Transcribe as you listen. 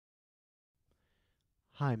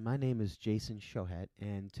Hi, my name is Jason Shohet,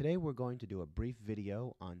 and today we're going to do a brief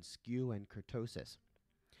video on skew and kurtosis.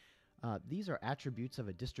 These are attributes of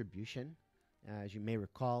a distribution. As you may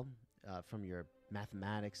recall from your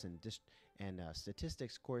mathematics and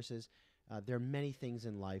statistics courses, there are many things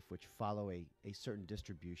in life which follow a certain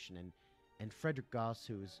distribution. And Frederick Gauss,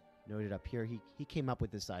 who is noted up here, he came up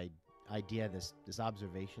with this idea, this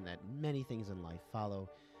observation that many things in life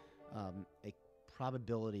follow a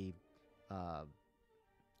probability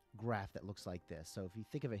graph that looks like this. So if you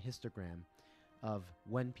think of a histogram of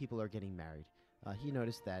when people are getting married, he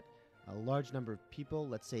noticed that a large number of people,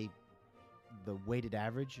 let's say the weighted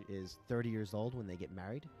average is 30 years old when they get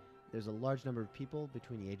married. There's a large number of people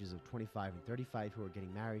between the ages of 25 and 35 who are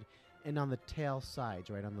getting married. And on the tail sides,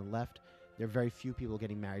 right on the left, there are very few people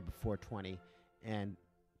getting married before 20. And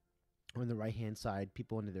on the right-hand side,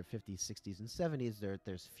 people into their 50s, 60s, and 70s,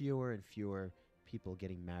 there's fewer and fewer people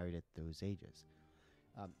getting married at those ages.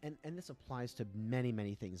 And this applies to many,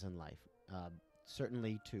 many things in life,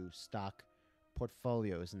 certainly to stock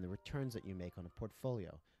portfolios and the returns that you make on a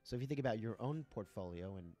portfolio. So if you think about your own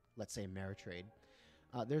portfolio and let's say Ameritrade,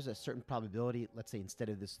 there's a certain probability, let's say instead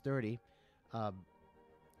of this 30,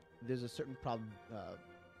 there's a certain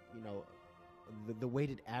the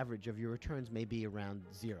weighted average of your returns may be around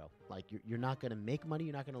zero. Like you're not going to make money,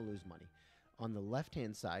 you're not going to lose money. On the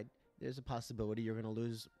left-hand side, there's a possibility you're going to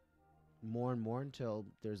lose more and more until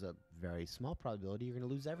there's a very small probability you're going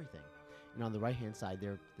to lose everything. And on the right-hand side,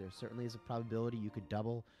 there certainly is a probability you could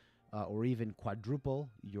double or even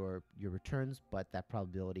quadruple your returns, but that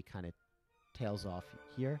probability kind of tails off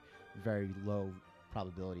here. Very low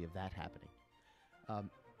probability of that happening.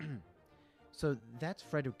 So that's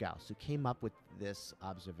Frederick Gauss, who came up with this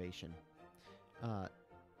observation.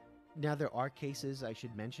 Now, there are cases, I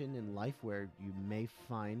should mention, in life where you may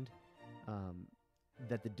find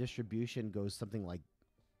that the distribution goes something like,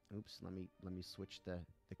 oops, let me switch the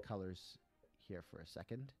colors here for a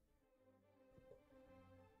second.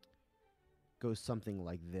 Goes something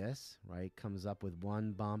like this, right? Comes up with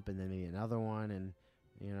one bump and then maybe another one, and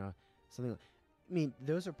something. I mean,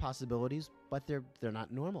 those are possibilities, but they're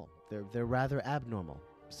not normal. They're rather abnormal.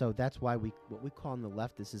 So that's why what we call on the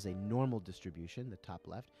left, this is a normal distribution, the top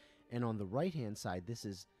left, and on the right-hand side, this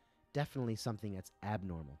is definitely something that's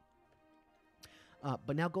abnormal.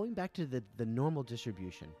 But now going back to the normal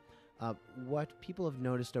distribution, what people have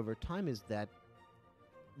noticed over time is that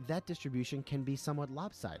distribution can be somewhat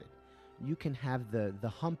lopsided. You can have the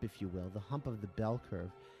hump, if you will, the hump of the bell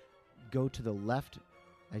curve, go to the left,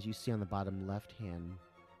 as you see on the bottom left-hand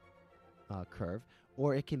curve,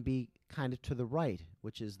 or it can be kind of to the right,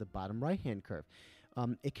 which is the bottom right-hand curve.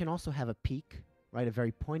 It can also have a peak, right, a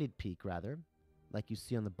very pointed peak, rather, like you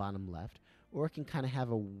see on the bottom left, or it can kind of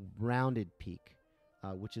have a rounded peak,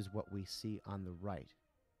 which is what we see on the right.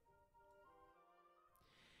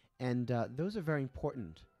 And those are very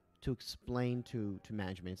important to explain to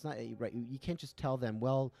management. It's not right. You can't just tell them,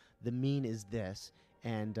 well, the mean is this,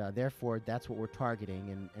 and therefore that's what we're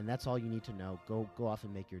targeting, and that's all you need to know. Go off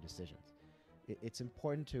and make your decisions. It's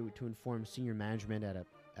important to inform senior management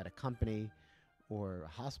at a company or a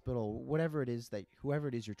hospital, whatever it is whoever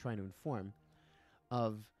it is you're trying to inform,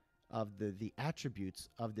 of the attributes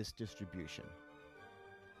of this distribution.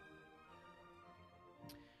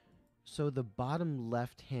 So the bottom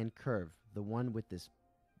left-hand curve, the one with this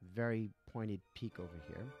very pointed peak over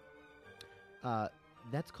here,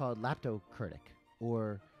 that's called leptokurtic,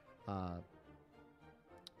 or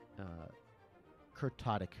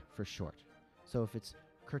kurtotic for short. So if it's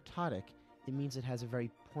kurtotic, it means it has a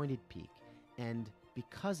very pointed peak. And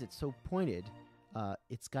because it's so pointed,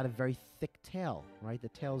 it's got a very thick tail, right? The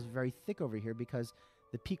tail is very thick over here because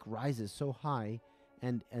the peak rises so high,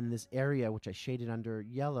 and this area, which I shaded under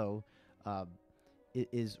yellow,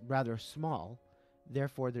 is rather small.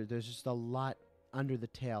 Therefore, there's just a lot under the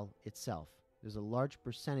tail itself. There's a large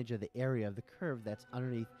percentage of the area of the curve that's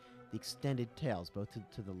underneath the extended tails, both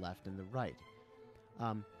to the left and the right.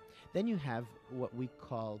 Then you have what we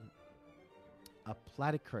call a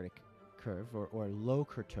platykurtic curve, or low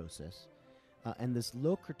kurtosis. And this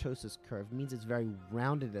low kurtosis curve means it's very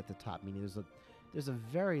rounded at the top, meaning there's a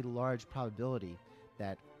very large probability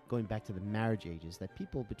that, going back to the marriage ages, that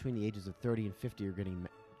people between the ages of 30 and 50 are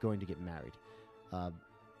going to get married.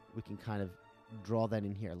 We can kind of draw that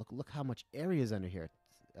in here. Look how much area is under here,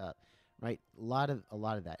 right? A lot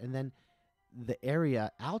of that. And then the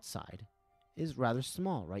area outside is rather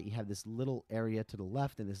small, right? You have this little area to the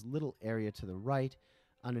left and this little area to the right.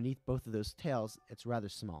 Underneath both of those tails, it's rather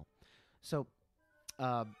small. So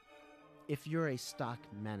if you're a stock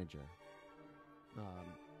manager,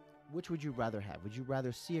 which would you rather have? Would you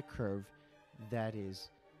rather see a curve that is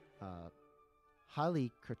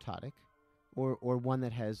highly kurtotic or one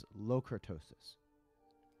that has low kurtosis?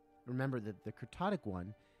 Remember that the kurtotic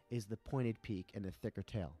one is the pointed peak and the thicker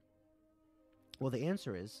tail. Well, the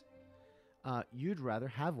answer is you'd rather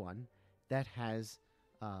have one that has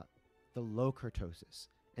the low kurtosis.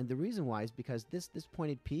 And the reason why is because this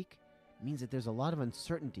pointed peak means that there's a lot of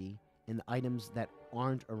uncertainty in the items that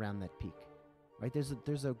aren't around that peak, right?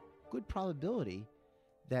 There's a good probability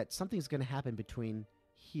that something's going to happen between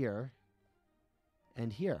here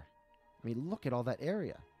and here. I mean, look at all that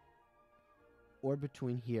area. Or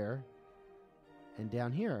between here and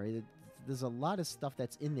down here. There's a lot of stuff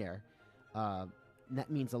that's in there. And that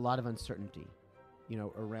means a lot of uncertainty,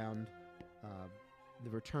 around the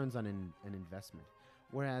returns on an investment.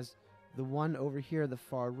 Whereas the one over here, the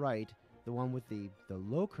far right, the one with the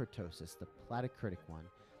low kurtosis, the platykurtic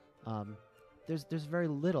one, there's very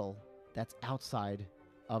little that's outside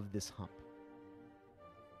of this hump.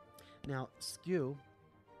 Now, skew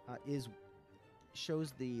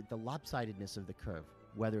shows the lopsidedness of the curve,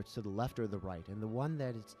 whether it's to the left or the right. And the one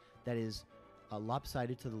that is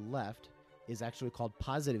lopsided to the left is actually called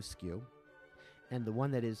positive skew, and the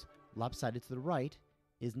one that is lopsided to the right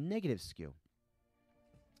is negative skew.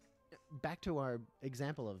 Back to our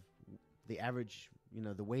example of the average,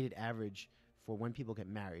 the weighted average for when people get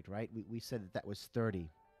married, right? We said that was 30,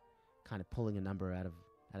 kind of pulling a number out of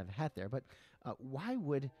a hat there. But why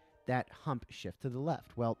would that hump shift to the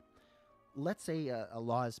left? Well, let's say a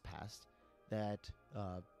law is passed that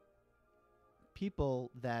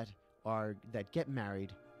people that get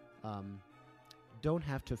married don't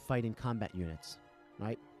have to fight in combat units,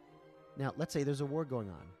 right? Now, let's say there's a war going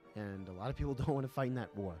on, and a lot of people don't want to fight in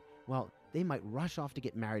that war. Well, they might rush off to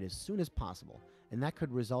get married as soon as possible, and that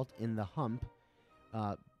could result in the hump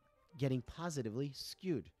getting positively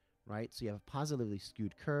skewed, right? So you have a positively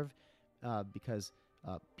skewed curve because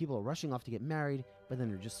people are rushing off to get married, but then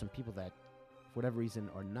there are just some people that, for whatever reason,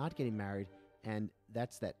 are not getting married, and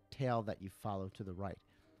that's that tail that you follow to the right.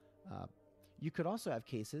 You could also have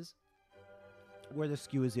cases where the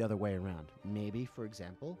skew is the other way around. Maybe, for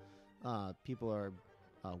example, people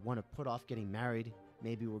want to put off getting married.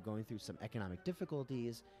 Maybe we're going through some economic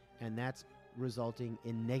difficulties, and that's resulting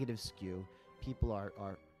in negative skew. People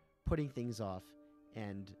are putting things off,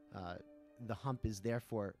 and the hump is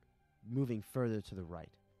therefore moving further to the right.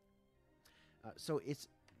 So it's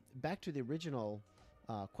back to the original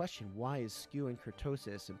question, why is skew and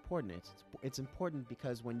kurtosis important? It's important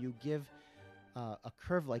because when you give a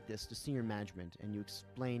curve like this to senior management and you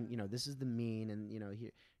explain, this is the mean, and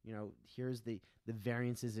here's the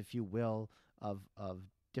variances, if you will, of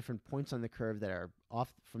different points on the curve that are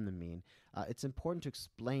off from the mean. It's important to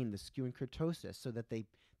explain the skew and kurtosis so that they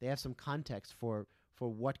have some context for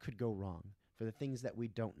what could go wrong, for the things that we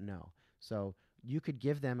don't know. So you could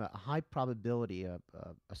give them a high probability, a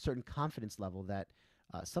certain confidence level that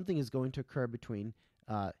something is going to occur between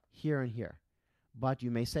here and here. But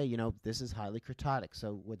you may say, this is highly kurtotic.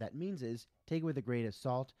 So what that means is take it with a grain of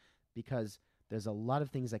salt, because there's a lot of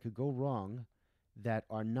things that could go wrong that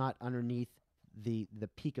are not underneath the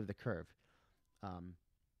peak of the curve.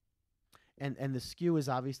 And the skew is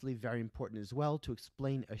obviously very important as well to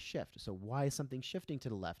explain a shift. So why is something shifting to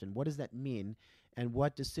the left, and what does that mean, and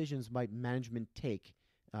what decisions might management take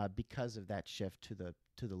because of that shift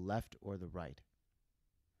to the left or the right?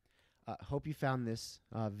 Hope you found this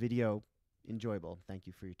video enjoyable. Thank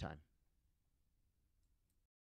you for your time.